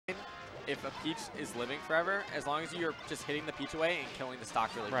if a Peach is living forever, as long as you're just hitting the Peach away and killing the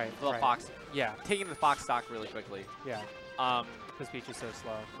stock really quickly. Fox. Yeah. Taking the Fox stock really quickly. Yeah. Because Peach is so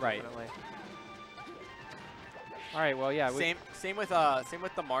slow. Right. Definitely. All right. Well, yeah. Same with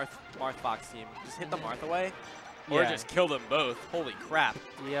the Marth Fox team. Just hit the Marth away, or just kill them both. Holy crap.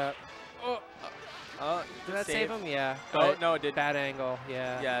 Yep. Did that save him? Yeah. Oh no, it did. Bad angle.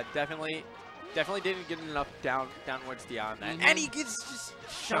 Yeah. Yeah, definitely didn't get enough downwards DI on that. And he gets just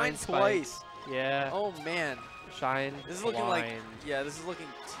shine twice. Yeah. Oh man. Shine. This is looking like this is looking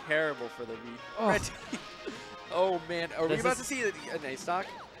terrible for the red team. Oh man, are we about to see an A stock?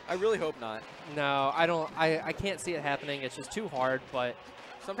 I really hope not. No, I don't. I can't see it happening. It's just too hard. But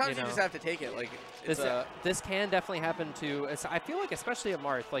sometimes you just have to take it. Like this can definitely happen to. I feel like especially a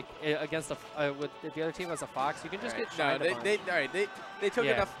Marth, like against if the other team has a Fox, you can just get shined. No, they took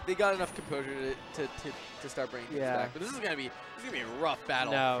enough. They got enough composure to start bringing things back. But this is gonna be a rough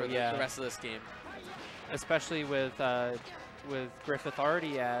battle for the rest of this game. Especially with Griffith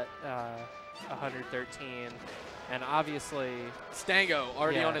already at 113, and obviously Stango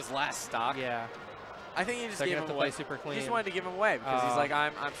already on his last stock. Yeah. I think he just gave him away. Play super clean. He just wanted to give him away because he's like,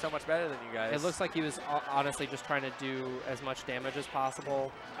 I'm so much better than you guys. It looks like he was honestly just trying to do as much damage as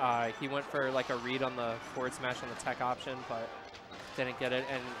possible. He went for like a read on the forward smash on the tech option, but didn't get it,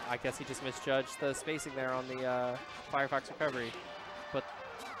 and I guess he just misjudged the spacing there on the Firefox recovery. But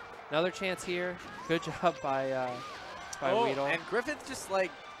another chance here. Good job by Widl. And Griffith just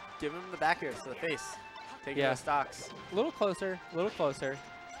like give him the back airs to the face, taking the stocks. A little closer.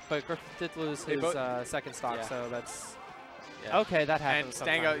 But Griffith did lose his second stock, so that's okay. That happens.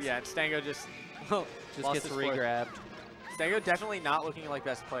 And Stango just gets re-grabbed. Stango definitely not looking like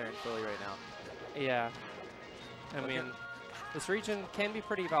best player in Philly right now. Yeah, I mean, this region can be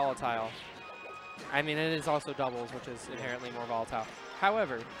pretty volatile. I mean, it is also doubles, which is inherently more volatile.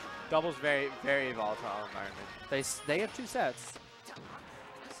 However, doubles very volatile environment. They have 2 sets,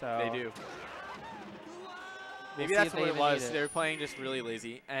 so they do. Maybe that's what it was. They were playing just really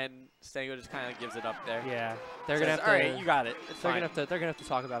lazy, and Stango just kind of gives it up there. Yeah, they're gonna have to. All right, you got it. They're gonna have to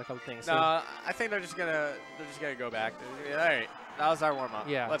talk about a couple things. No, I think they're just gonna go back. All right, that was our warm up.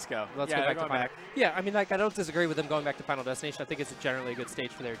 Yeah, let's go. Let's go back to final. Yeah, I mean, like I don't disagree with them going back to Final Destination. I think it's generally a good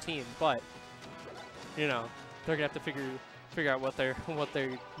stage for their team, but you know, they're gonna have to figure out what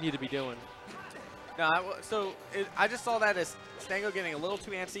they need to be doing. No, I just saw that as Stango getting a little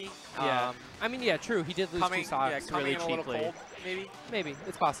too antsy. Yeah. I mean, yeah, true. He did lose 2 stocks really cheaply. A little cold, maybe. Maybe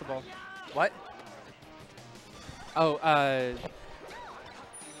it's possible. What? Oh,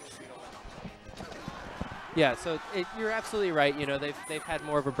 yeah. So you're absolutely right. You know, they've had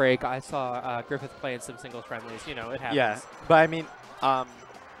more of a break. I saw Griffith playing some singles friendlies. You know, it happens. Yeah, but I mean,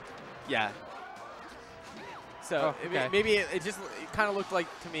 yeah. So maybe it kind of looked like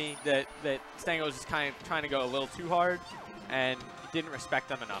to me that Stango was just kind of trying to go a little too hard and didn't respect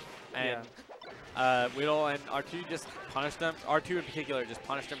them enough. And Widl and R2 just punished them. R2 in particular just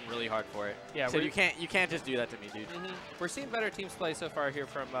punished him really hard for it. Yeah. So you can't just do that to me, dude. We're seeing better teams play so far here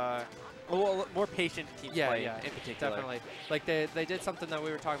from. Well, more patient teams play in particular. Definitely. Like they did something that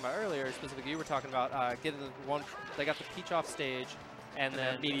we were talking about earlier. Specifically, you were talking about getting They got the Peach off stage. And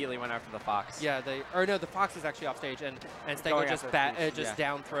then immediately went after the Fox. Yeah, the Fox is actually off stage, and Stango just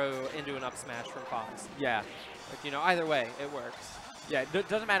down throw into an up smash from Fox. Yeah. Like, you know, either way, it works. Yeah, it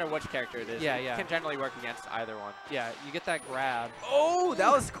doesn't matter which character it is. Yeah, it can generally work against either one. Yeah, you get that grab. Oh, that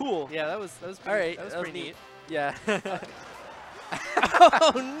was cool. Yeah, that was pretty, all right. That was pretty neat. Yeah.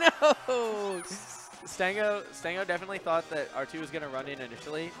 Oh no! Stango definitely thought that R2 was going to run in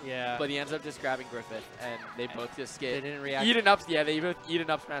initially. Yeah. But he ends up just grabbing Griffith, and they both just get. They didn't react. They both eat an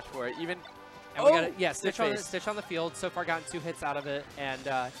up smash for it. Even. And we got it. Stitch on the field. So far, gotten 2 hits out of it, and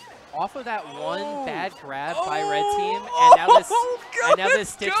off of that one bad grab by Red Team, and now this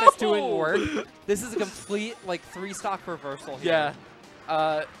Stitch that's doing work. This is a complete like 3-stock reversal here.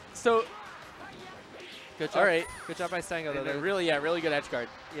 Yeah. So. Good job. All right. Good job by Stango though. Really good edge guard.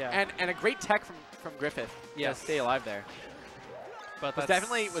 Yeah. And a great tech from Griffith. Yeah. To stay alive there. But was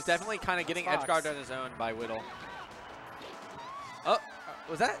definitely kind of getting edge guard on his own by Widl. Oh,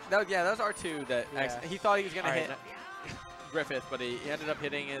 was that? Yeah, that was R2 that he thought he was gonna hit Griffith, but he ended up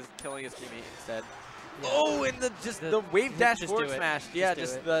killing his teammate instead. Yeah. Oh, and the wave dash forward smash. Yeah,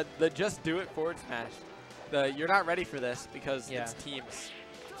 just the just do it forward smash. You're not ready for this because it's teams.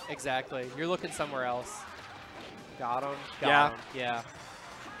 Exactly. You're looking somewhere else. Got him. Got him. Yeah.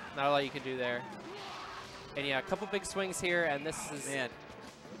 Not a lot you can do there. And yeah, a couple big swings here, and this is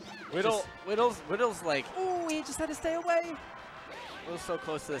Widl's like, ooh, he just had to stay away. Widl's so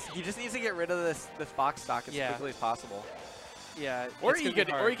close to this. He just needs to get rid of this Fox stock as quickly as possible. Yeah. Or he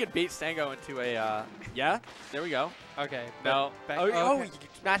could bait Stango into a yeah. There we go. Okay. No. Okay. He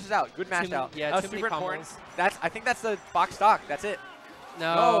smashes out. Good mash out. Yeah. That was super important. I think that's the Fox stock. That's it.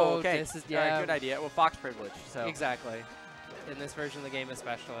 No. Oh, okay. This is All right, good idea. Well, Fox privilege. So exactly. In this version of the game,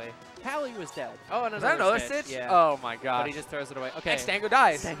 especially. Pally was dead. Oh, and another stitch. Yeah. Oh my god. But he just throws it away. Okay. And Stango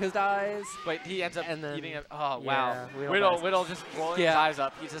dies. Stango dies. But he ends up eating it. Oh yeah, wow. Widl just rolling his eyes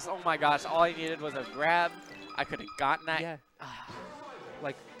up. He's just, oh my gosh. All I needed was a grab. I could have gotten that. Yeah.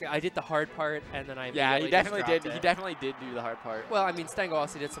 Like I did the hard part, and then I he definitely did. It. He definitely did do the hard part. Well, I mean, Stango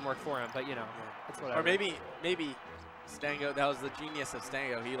also did some work for him, but you know, it's whatever. Or maybe Stango. That was the genius of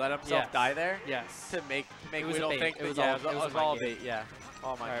Stango. He let himself die there. Yes. To make Widl think it was all bait. Yeah.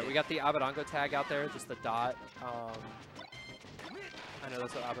 All my. All right, we got the Abadongo tag out there, just the dot. I know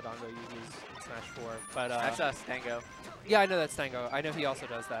that's what Abadongo uses Smash 4, but that's Stango. Yeah, I know that's Stango. I know he also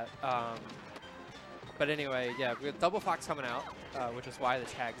does that. But anyway, yeah, we got Double Fox coming out, which is why the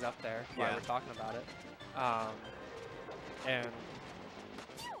tag's up there, why we're talking about it. And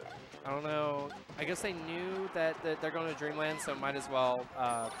I don't know. I guess they knew that they're going to Dreamland, so might as well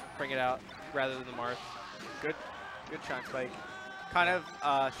bring it out rather than the Marth. Good Shine Spike. Kind of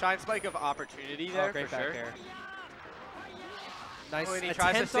Shine Spike of opportunity there for sure. Nice and he attempt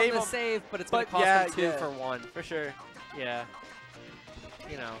tries to save on the him. save, but it's going to cost him 2 for 1. For sure. Yeah.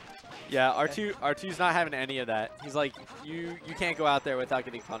 You know. Yeah, R2's not having any of that. He's like, you can't go out there without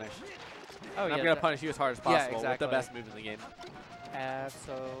getting punished. Oh, and I'm going to punish you as hard as possible with the best move in the game.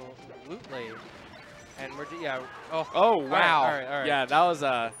 Absolutely. And we're Oh wow. All right. Yeah, that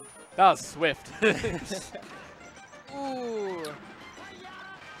was swift. Ooh.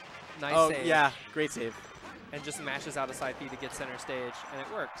 Nice save. Yeah, great save. And just mashes out a side B to get center stage, and it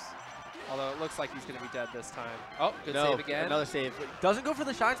works. Although it looks like he's going to be dead this time. Oh, good save again. Another save. Doesn't go for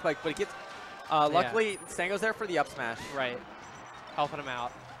the Shine Spike, but it gets... luckily, Stango's there for the up smash. Right. Helping him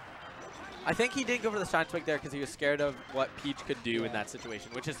out. I think he didn't go for the Shine Spike there because he was scared of what Peach could do in that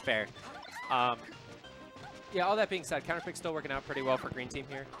situation, which is fair. Yeah, all that being said, counterpick's still working out pretty well for Green Team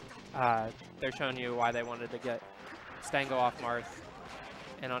here. They're showing you why they wanted to get Stango off Marth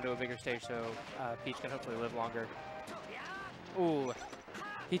and onto a bigger stage so Peach can hopefully live longer. Ooh.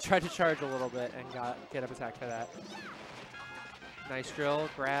 He tried to charge a little bit and get up attack for that. Nice drill,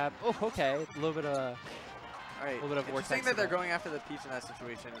 grab. Oh, okay. A little bit of vortex. Interesting that they're going after the Peach in that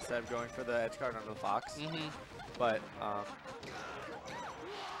situation instead of going for the edge guard onto the Fox. But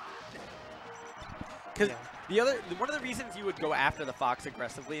because one of the reasons you would go after the Fox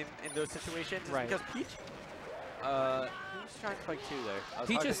aggressively in those situations is because Peach. Who's trying to fight too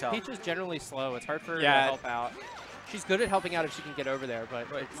there? Peach is generally slow. It's hard for her to help out. She's good at helping out if she can get over there, but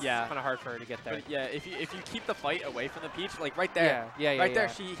it's kind of hard for her to get there. But yeah, if you keep the fight away from the Peach, like right there, there,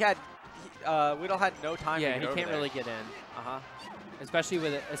 she had Widl had no time. Yeah, he can't really get in. Especially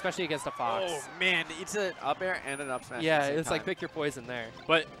against a Fox. Oh man, it's an up air and an up smash. Yeah, it's like pick your poison there.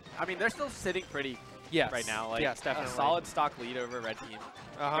 But I mean, they're still sitting pretty. Right now, like definitely. A solid stock lead over Red Team.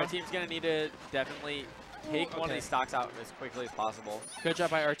 Red Team's gonna need to definitely take one of these stocks out as quickly as possible. Good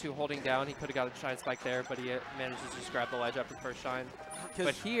job by R2 holding down. He could have got a Shine Spike there, but he manages to just grab the ledge after the first Shine.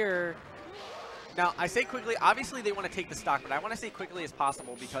 But here... Now, I say quickly, obviously they want to take the stock, but I want to say quickly as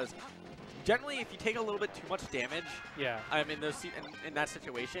possible because generally if you take a little bit too much damage in that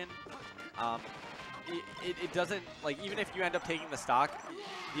situation, it doesn't, like, even if you end up taking the stock,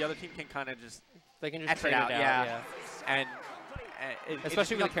 the other team can kind of just... They can just trade it out, And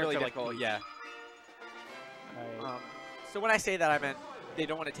especially with a character really difficult, so when I say that, I meant they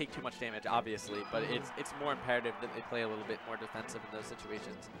don't want to take too much damage, obviously, but it's more imperative that they play a little bit more defensive in those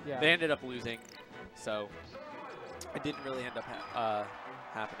situations. They ended up losing, so it didn't really end up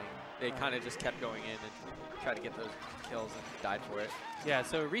happening. They kind of just kept going in and tried to get those kills and died for it. Yeah,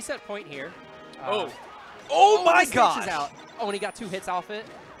 so reset point here. Oh my gosh! Out. Oh, and he got 2 hits off it.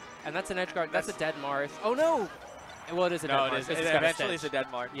 And that's an edge guard. That's a dead Marth. Oh no! Well, it is a dead Marth. It eventually is a dead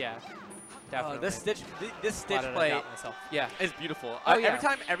Marth. Yeah, definitely. This stitch play is beautiful. Every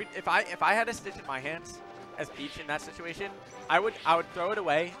time, if I had a stitch in my hands as Peach in that situation, I would throw it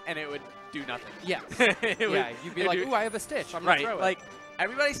away and it would do nothing. Yeah. You'd be like, ooh, I have a stitch. I'm gonna throw it. Like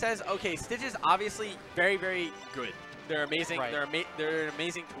everybody says, okay, Stitch is obviously very, very good. They're amazing. They're an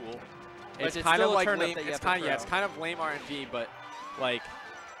amazing tool. It's kind of like lame. It's kind of lame RNG, but like.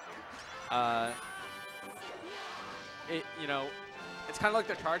 It's kind of like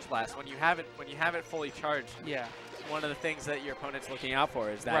the charge blast. When you have it fully charged, one of the things that your opponent's looking out for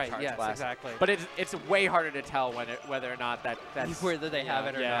is that charge blast. Exactly. But it's way harder to tell whether or not that's whether they have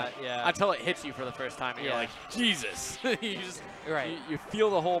it or not. Yeah. Until it hits you for the first time, and you're like, Jesus! You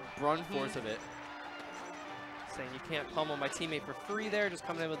feel the whole brunt force of it. saying you can't pummel my teammate for free there. Just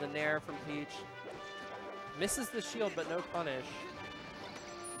coming in with a nair from Peach. Misses the shield, but no punish.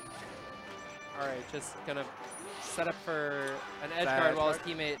 All right, just gonna set up for an edge guard while his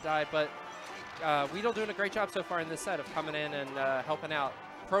teammate died, but Widl doing a great job so far in this set of coming in and helping out,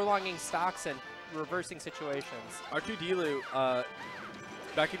 prolonging stocks and reversing situations. R2DLiu,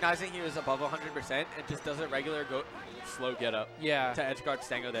 recognizing he was above 100% and just does a regular slow get up. Yeah. To edge guard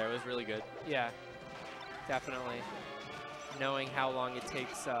Stango there. It was really good. Yeah, definitely. Knowing how long it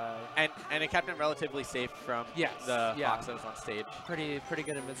takes. And it kept him relatively safe from the Foxos on stage. Pretty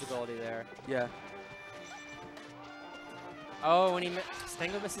good invincibility there. Yeah. Oh, and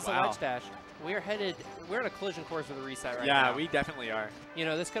Stango misses a ledge dash. We're in a collision course with a reset right now. Yeah, we definitely are. You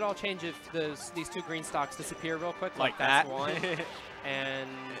know, this could all change if these two green stocks disappear real quick. Like that's that. one. And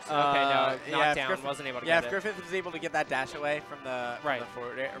okay, no, knockdown, Griffith wasn't able to get get if it. Griffith was able to get that dash away from the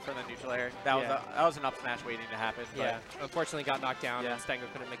forward air, or from the neutral air, that was an up smash waiting to happen. Yeah, unfortunately got knocked down, and Stango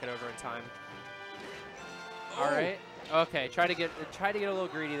couldn't make it over in time. Oh. All right, okay, try to get a little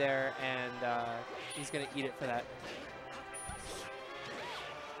greedy there, and he's gonna eat it for that.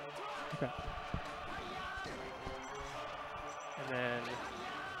 Okay. And then,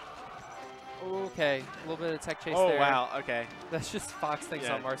 okay, a little bit of tech chase there. Oh, wow, okay. That's just Fox things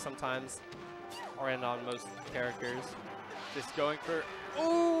on Mars sometimes, or on most characters. Just going for,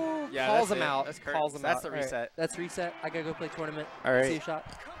 ooh, calls him out. That's calls him That's out. the reset. Right. That's reset. I gotta go play tournament. All right. See you shot.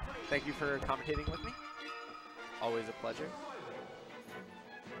 Thank you for commentating with me. Always a pleasure.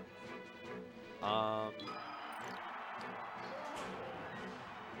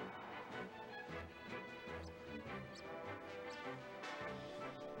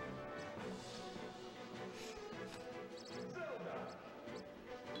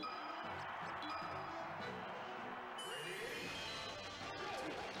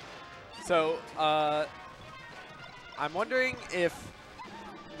 So, I'm wondering if,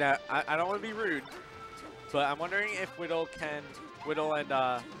 now, I don't want to be rude, but I'm wondering if Widl and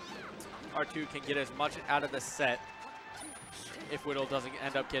R2 can get as much out of the set if Widl doesn't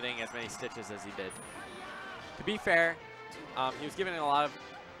end up getting as many stitches as he did. To be fair, he was given a lot of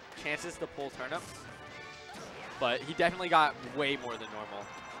chances to pull turnips, but he definitely got way more than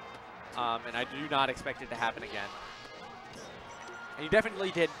normal. And I do not expect it to happen again. And he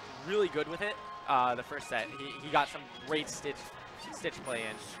definitely did really good with it the first set. He got some great stitch play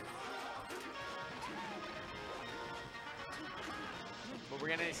in. But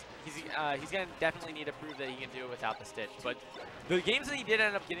he's gonna definitely need to prove that he can do it without the stitch. But the games that he did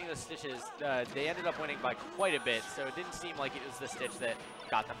end up getting the stitches, they ended up winning by quite a bit. So it didn't seem like it was the stitch that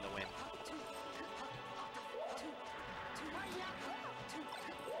got them the win.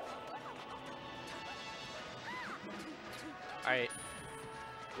 All right.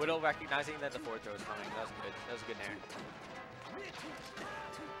 Widl recognizing that the forward throw is coming. That was good. That was a good nair.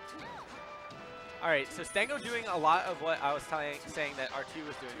 All right, so Stango doing a lot of what I was saying that R2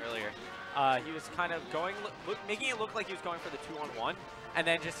 was doing earlier. He was kind of making it look like he was going for the 2-on-1, and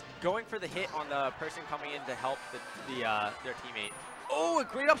then just going for the hit on the person coming in to help their teammate. Oh, a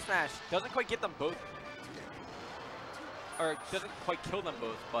great up smash. Doesn't quite get them both, or doesn't quite kill them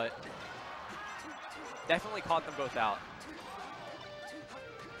both, but definitely caught them both out.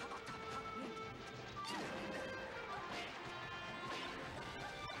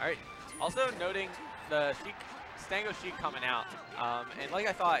 All right. Also noting the Stango Sheik coming out, and like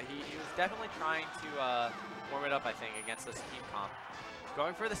I thought, he was definitely trying to warm it up, I think, against this team comp.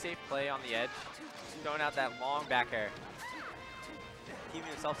 Going for the safe play on the edge, throwing out that long back air. Keeping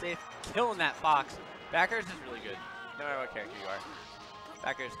himself safe, killing that Fox. Back air is just really good, no matter what character you are.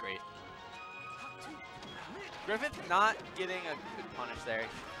 Back air is great. Griffith not getting a good punish there.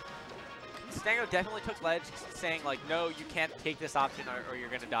 Stango definitely took ledge, saying like, no, you can't take this option or you're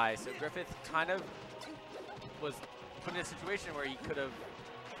going to die. So Griffith kind of was put in a situation where he could have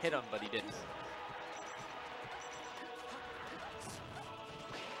hit him, but he didn't.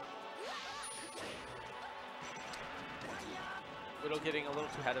 Widl getting a little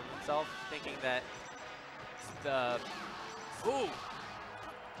too ahead of himself, thinking that ooh!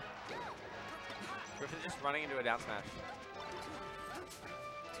 Griffith just running into a down smash.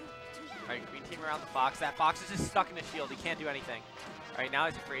 All right, green team around the Fox. That Fox is just stuck in the shield. He can't do anything. All right, now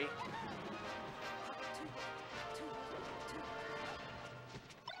he's free.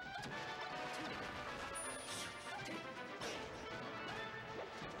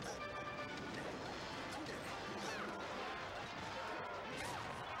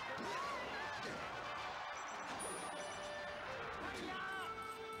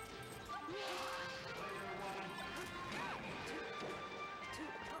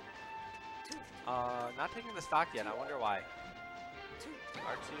 Not taking the stock yet. I wonder why.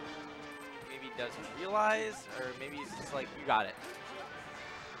 R2 maybe doesn't realize, or maybe he's just like, you got it.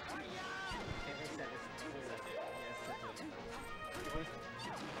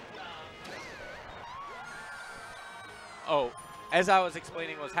 Oh, as I was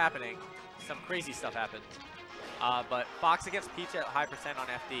explaining what was happening, some crazy stuff happened. But Fox against Peach at high % on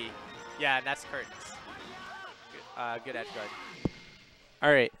FD. Yeah, and that's curtains. Good edge guard.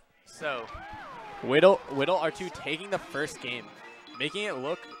 All right, so Widl R2 taking the first game, making it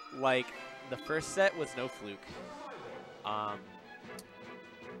look like the first set was no fluke.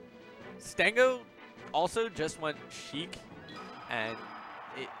 Stango also just went chic, and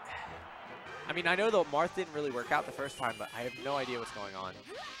I mean, I know the Marth didn't really work out the first time, but I have no idea what's going on.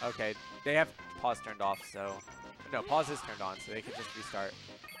 Okay, they have pause turned off, so no, pause is turned on, so they can just restart.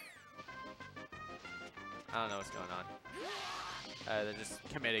 I don't know what's going on. They're just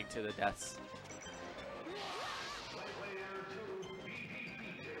committing to the deaths.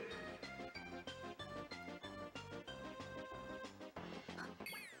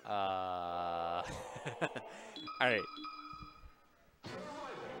 All right.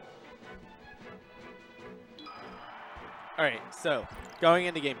 All right, so going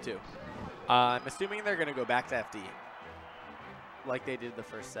into game 2. I'm assuming they're going to go back to FD like they did the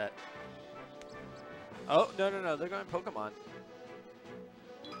first set. Oh, no, they're going Pokemon.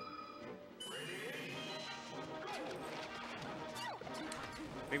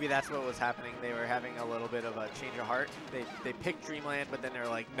 Maybe that's what was happening. They were having a little bit of a change of heart. They picked Dreamland, but then they're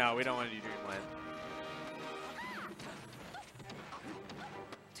like, no, we don't want to do Dreamland.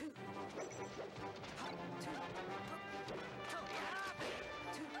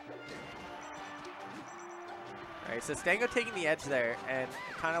 All right, so Stango taking the edge there, and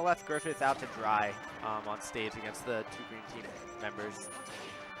kind of left Griffith out to dry on stage against the 2 green team members.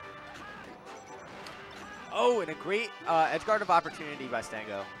 Oh, and a great edge guard of opportunity by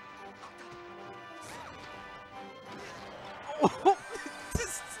Stango.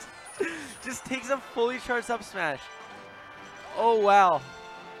 just takes a fully charged up smash. Oh, wow.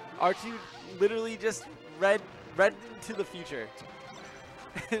 R2 literally just read into the future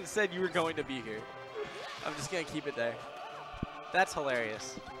and said you were going to be here. I'm just going to keep it there. That's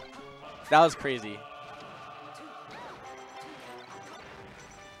hilarious. That was crazy.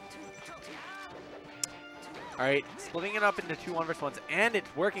 All right, splitting it up into 2 1v1s, and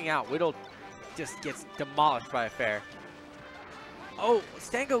it's working out. Widl just gets demolished by a fair. Oh,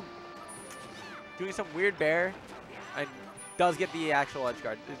 Stango doing some weird bear, and does get the actual edge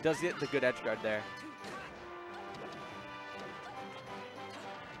guard. It does get the good edge guard there.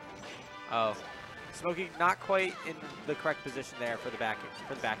 Oh, Smokey not quite in the correct position there for the back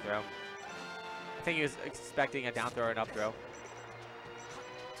throw. I think he was expecting a down throw or an up throw.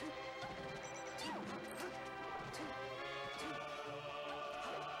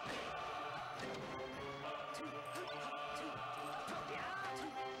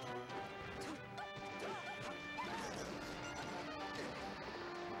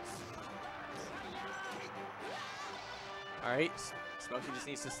 All right, Smokey just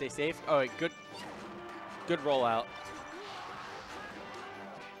needs to stay safe. Oh, good rollout.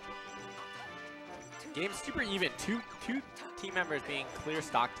 Game's super even. Two team members being clear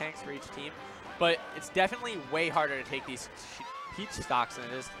stock tanks for each team, but it's definitely way harder to take these Peach stocks than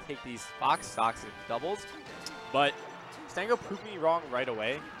it is to take these Fox stocks and doubles. But Stango proved me wrong right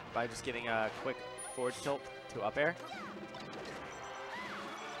away by just getting a quick forward tilt to up air.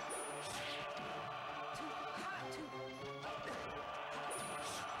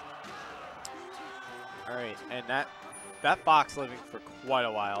 All right, and that Fox living for quite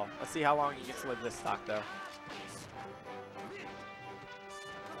a while. Let's see how long he gets to live this stock, though.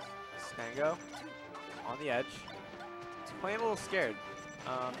 Stango on the edge. Playing a little scared.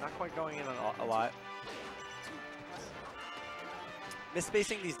 Not quite going in a lot.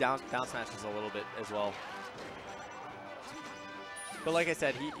 Misspacing these down smashes a little bit as well. But like I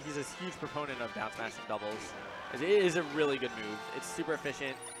said, he's a huge proponent of down smash and doubles. It is a really good move. It's super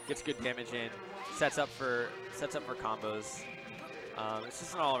efficient, gets good damage in, sets up for combos. It's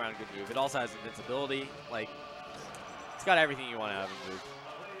just an all-around good move. It also has invincibility. Like, it's got everything you want to have in a move.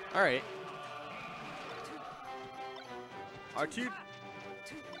 All right.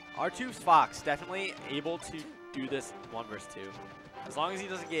 R2's Fox definitely able to do this 1 versus 2, as long as he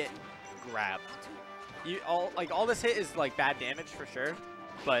doesn't get grabbed. All this hit is like bad damage for sure,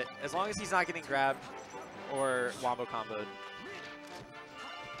 but as long as he's not getting grabbed or wombo comboed.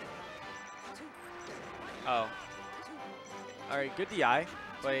 Oh. Alright, good DI,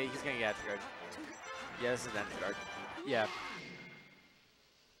 but he's gonna get edge guard. Yeah, this is an edge guard. Yeah.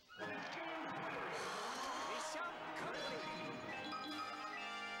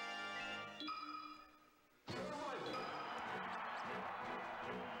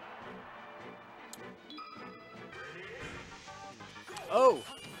 Oh,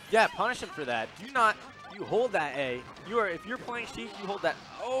 yeah, punish him for that. Do not, you hold that A. If you're playing Sheik, you hold that.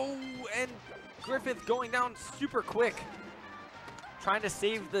 Oh, and Griffith going down super quick. Trying to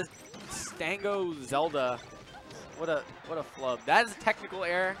save the Stango Zelda. What a flub. That is a technical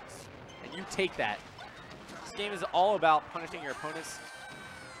error, and you take that. This game is all about punishing your opponent's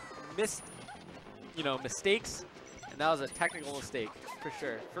mistakes, and that was a technical mistake for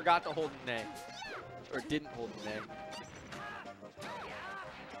sure. Forgot to hold an A, or didn't hold an A.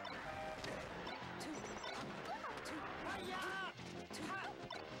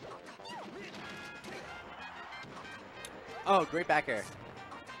 Oh, great back air.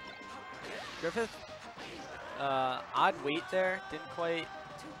 Griffith, odd weight there. Didn't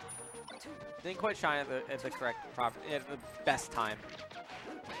quite shine at the best time.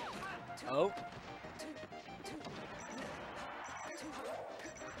 Oh.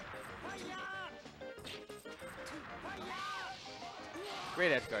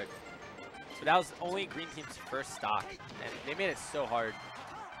 Great edge guard. But that was only Green Team's first stock, and they made it so hard.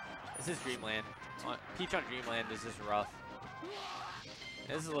 This is Dreamland. Peach on Dreamland is just rough.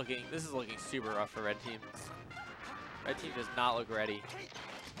 This is looking super rough for Red Team. Red Team does not look ready.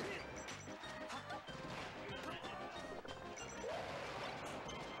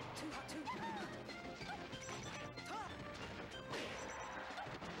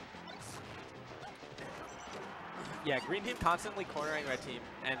 Yeah, Green Team constantly cornering Red Team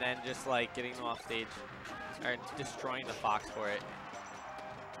and then just like getting them off stage or destroying the Fox for it.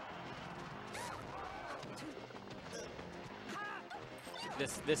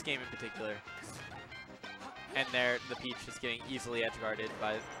 This game in particular, and the Peach is getting easily edge guarded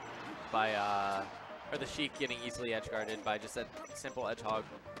or the Sheik getting easily edge guarded by just a simple edge hog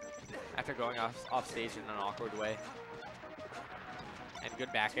after going off stage in an awkward way. And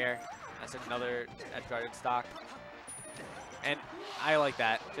good back air. That's another edge guarded stock. And I like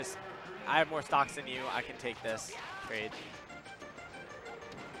that. Just I have more stocks than you. I can take this trade.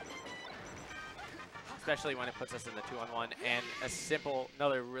 Especially when it puts us in the 2-on-1, and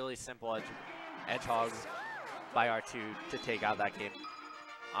another really simple edge hog by R2 to take out that game.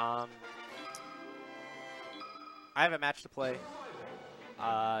 I have a match to play.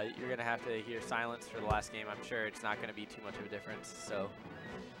 You're gonna have to hear silence for the last game. I'm sure it's not gonna be too much of a difference. So,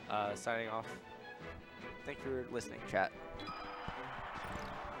 signing off. Thank you for listening, chat.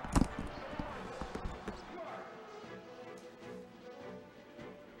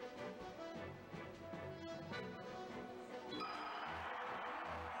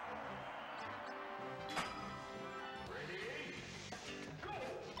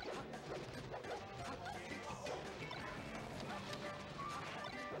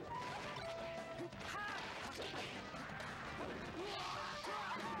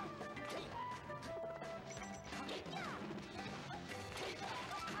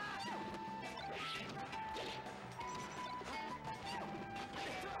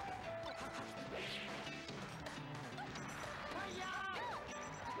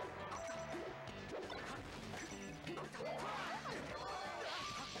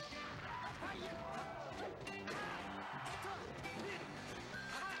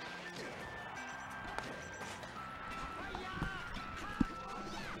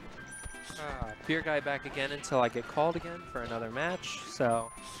 Beer guy back again until I get called again for another match.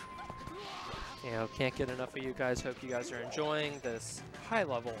 So, you know, can't get enough of you guys. Hope you guys are enjoying this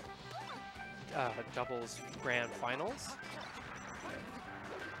high-level doubles grand finals.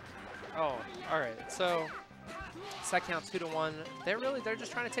 Oh, all right. So, set count 2-1. They're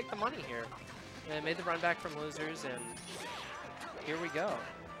just trying to take the money here. They made the run back from losers, and here we go.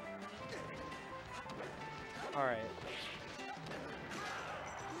 All right.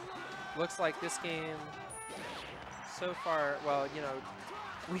 Looks like this game so far, well, you know,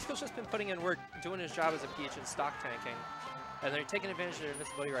 Widl's just been putting in work, doing his job as a Peach and stock tanking. And they're taking advantage of their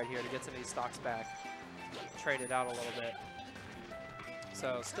invincibility right here to get some of these stocks back, trade it out a little bit.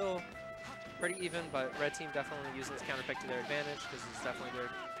 So still pretty even, but Red Team definitely using this counter pick to their advantage because it's definitely their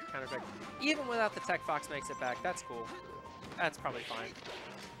counter pick. Even without the tech, Fox makes it back. That's cool. That's probably fine.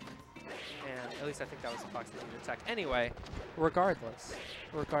 And at least I think that was the Fox that needed tech. Anyway, regardless,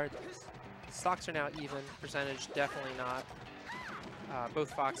 stocks are now even. Percentage definitely not.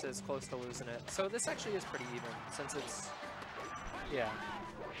 Both Foxes close to losing it. So this actually is pretty even since it's, yeah.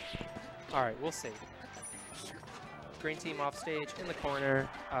 All right, we'll see. Green Team off stage in the corner.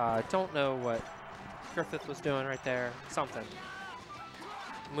 Don't know what Griffith was doing right there. Something.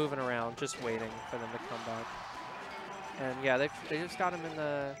 Moving around, just waiting for them to come back. And yeah, they just got him in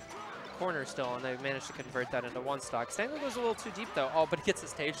the corner still, and they've managed to convert that into one stock. Stango goes a little too deep though. Oh, but he gets a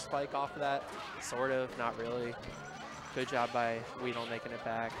stage spike off of that. Sort of, not really. Good job by Widl making it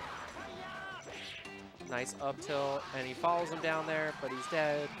back. Nice up tilt, and he follows him down there, but he's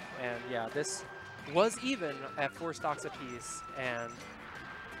dead. And yeah, this was even at 4 stocks apiece, and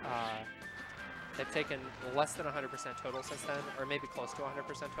they've taken less than 100% total since then, or maybe close to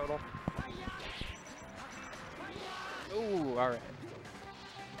 100% total. Ooh, all right.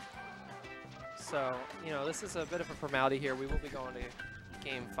 So, you know, this is a bit of a formality here. We will be going to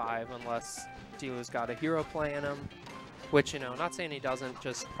Game 5 unless DLiu's got a hero play in him, which, you know, not saying he doesn't,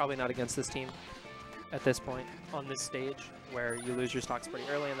 just probably not against this team at this point on this stage where you lose your stocks pretty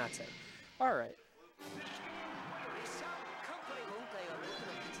early and that's it. All right.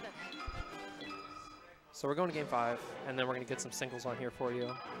 So we're going to Game 5, and then we're going to get some singles on here for you.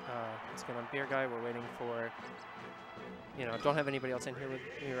 Let's get on Beer Guy. We're waiting for, you know, don't have anybody else in here with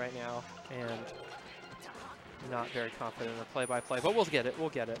me right now, and not very confident in the play-by-play, but we'll get it. We'll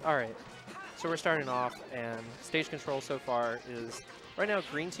get it. All right. So we're starting off, and stage control so far is right now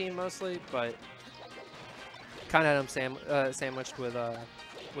green team mostly, but kind of had him sandwiched with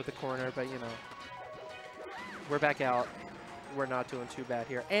the corner, but you know, we're back out. We're not doing too bad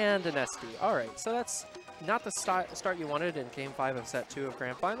here, and an SD. All right, so that's not the start you wanted in Game 5 of Set 2 of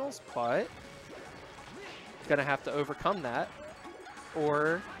Grand Finals, but gonna have to overcome that,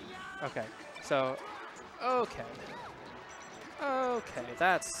 or okay. So okay,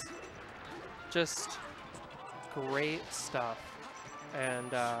 that's just great stuff,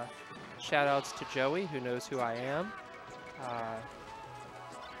 and shout outs to Joey, who knows who I am.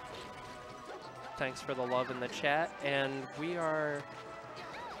 Thanks for the love in the chat, and we are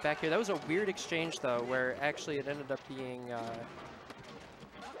back here. That was a weird exchange though, where actually it ended up being the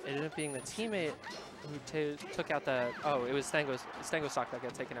teammate who took out the, oh, it was Stango stock that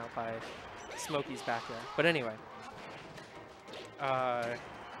got taken out by Smokey's back there. But anyway, oh,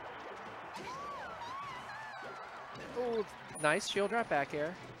 nice shield drop back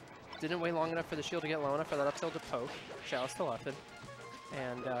air. Didn't wait long enough for the shield to get low enough for that up tilt to poke. Shoutouts to Leffen.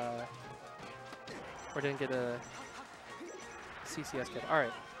 And or didn't get a CCS kit. All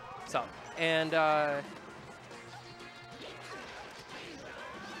right, so, and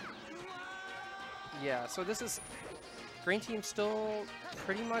yeah, so this is green team still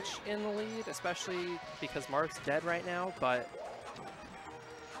pretty much in the lead, especially because Marv's dead right now, but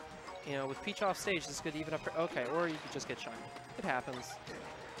you know, with Peach off stage, this could even up, okay, or you could just get shot. It happens.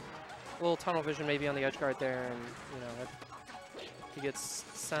 A little tunnel vision maybe on the edge guard there, and you know, he gets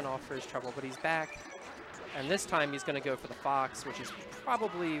sent off for his trouble, but he's back. And this time he's going to go for the Fox, which is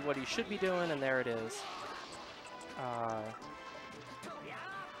probably what he should be doing, and there it is.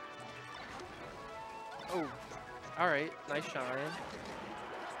 Oh, all right, nice shine.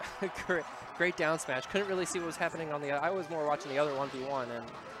 Great down smash. Couldn't really see what was happening on the other. I was more watching the other 1v1 and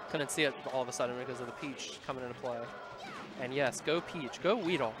couldn't see it all of a sudden because of the Peach coming into play. And yes, go Peach, go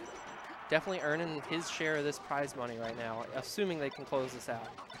Widl. Definitely earning his share of this prize money right now, assuming they can close this out,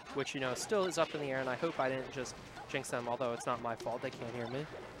 which, you know, still is up in the air, and I hope I didn't just jinx them, although it's not my fault. They can't hear me,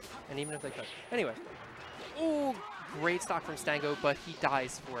 and even if they could. Anyway, ooh, great stock from Stango, but he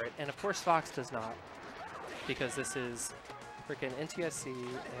dies for it, and of course Fox does not, because this is freaking NTSC,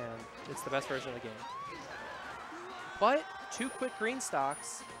 and it's the best version of the game. But 2 quick green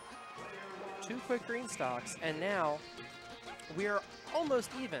stocks, and now we are almost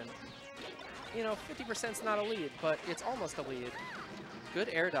even. You know, 50%'s not a lead, but it's almost a lead. Good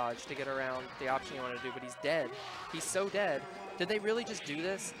air dodge to get around the option you want to do, but he's dead. He's so dead. Did they really just do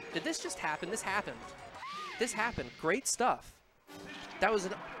this? Did this just happen? This happened. This happened. Great stuff. That was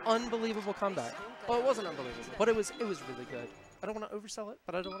an unbelievable comeback. Well, it wasn't unbelievable, but it was really good. I don't want to oversell it,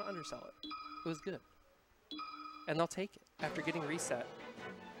 but I don't want to undersell it. It was good. And they'll take it. After getting reset,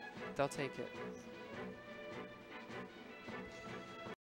 they'll take it.